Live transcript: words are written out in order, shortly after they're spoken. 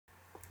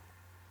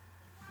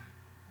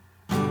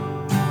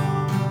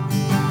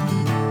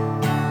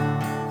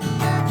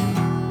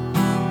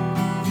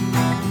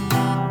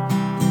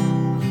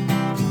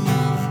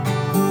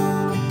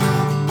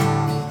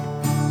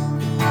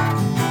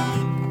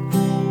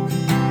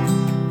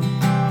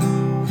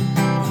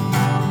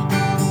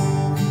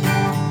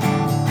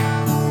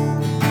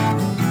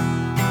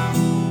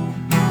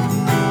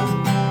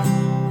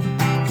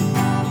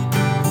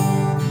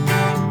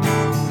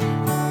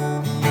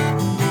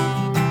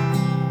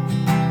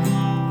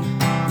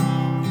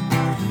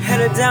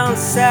down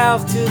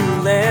south to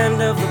the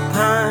land of the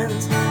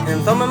pines,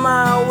 and thumbing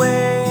my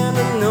way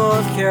into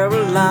North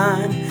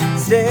Carolina,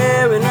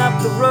 staring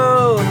up the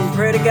road and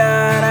pray to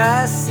God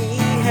I see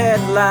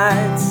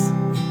headlights.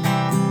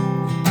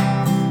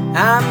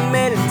 I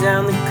made it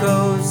down the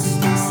coast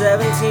in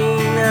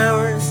 17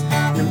 hours,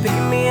 and I'm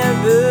picking me a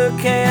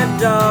bouquet of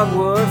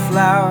dogwood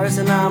flowers,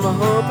 and I'm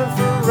hoping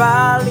for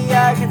Raleigh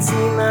I can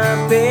see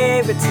my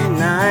baby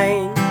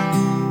tonight.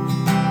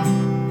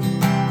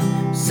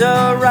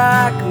 So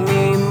rock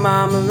me,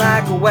 mama,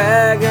 like a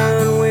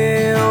wagon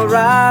wheel.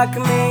 Rock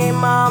me,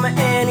 mama,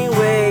 any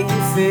way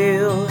you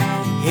feel.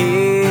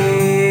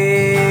 Hey,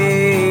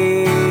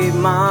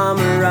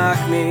 mama,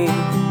 rock me.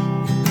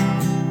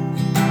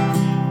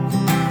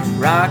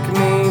 Rock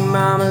me,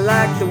 mama,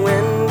 like the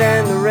wind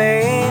and the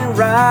rain.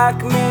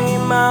 Rock me,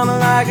 mama,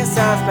 like a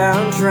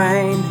southbound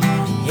train.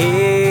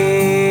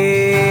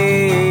 Hey,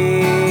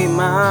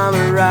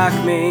 mama, rock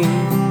me.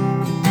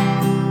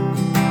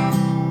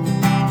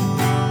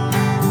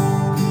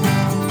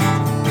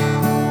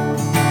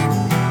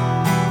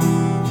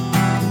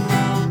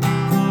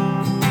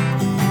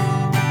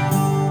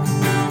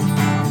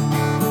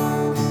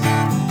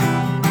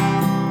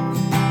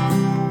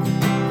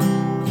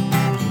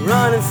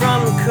 Running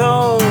from the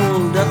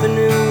cold up in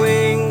New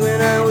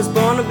England, I was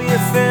born to be a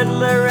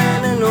fiddler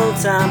in an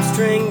old-time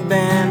string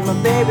band. My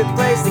baby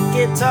plays the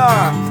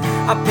guitar,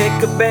 I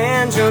pick a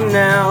banjo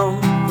now.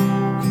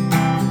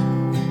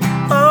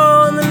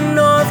 Oh, the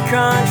North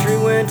Country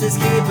winters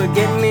keep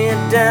getting me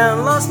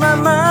down. Lost my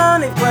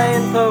money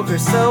playing poker,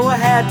 so I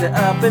had to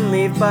up and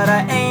leave, but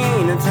I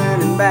ain't a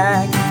turning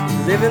back,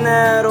 living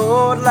that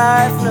old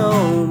life no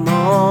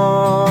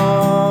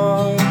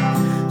more.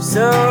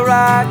 So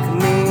rock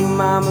me,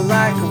 mama,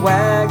 like a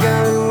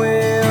wagon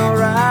wheel.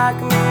 Rock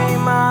me,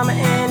 mama,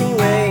 any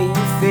way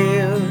you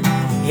feel.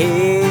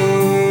 Hey,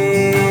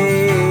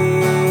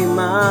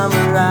 mama,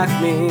 rock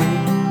me.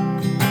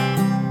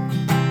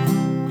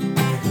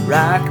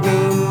 Rock me,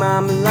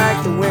 mama,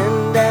 like the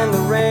wind and the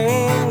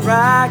rain.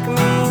 Rock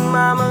me,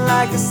 mama,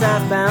 like a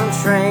southbound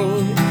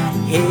train.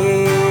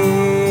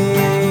 Hey,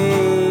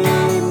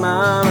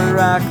 mama,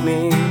 rock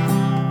me.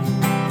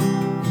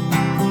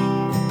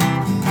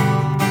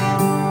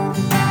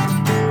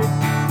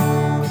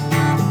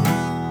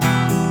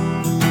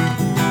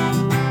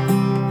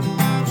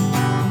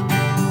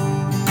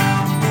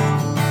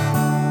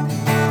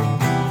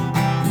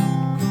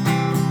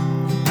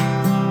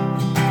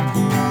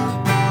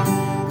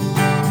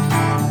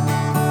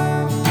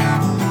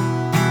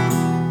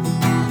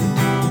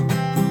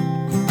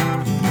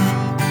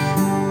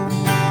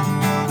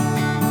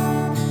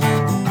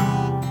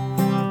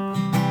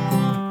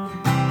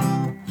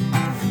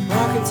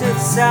 To the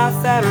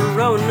south out of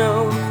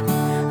Roanoke,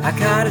 I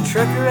caught a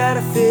trucker out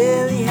of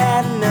Philly, he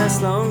had a nice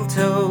long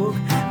toque.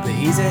 But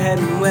he's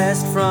heading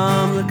west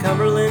from the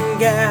Cumberland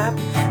Gap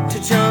to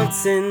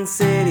Johnson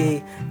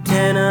City,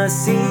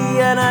 Tennessee,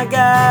 and I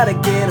gotta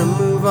get a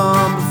move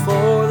on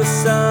before the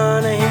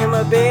sun. I hear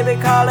my baby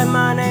calling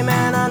my name,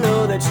 and I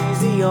know that she's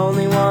the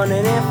only one.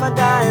 And if I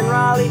die in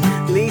Raleigh,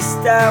 at least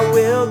I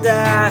will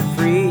die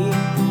free.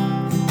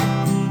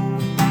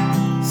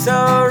 So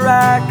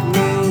rock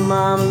me,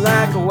 mama,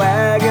 like a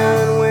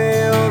wagon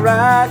wheel.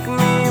 Rock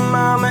me,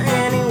 mama,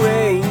 any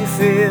way you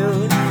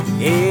feel.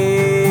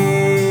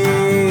 Hey,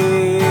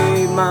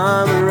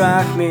 mama,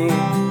 rock me.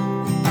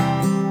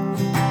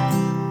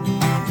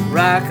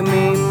 Rock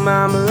me,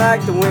 mama,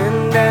 like the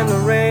wind and the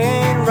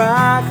rain.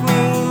 Rock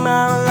me,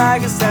 mama,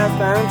 like a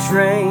southbound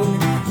train.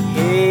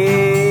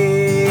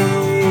 Hey,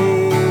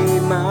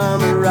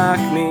 mama, rock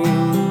me.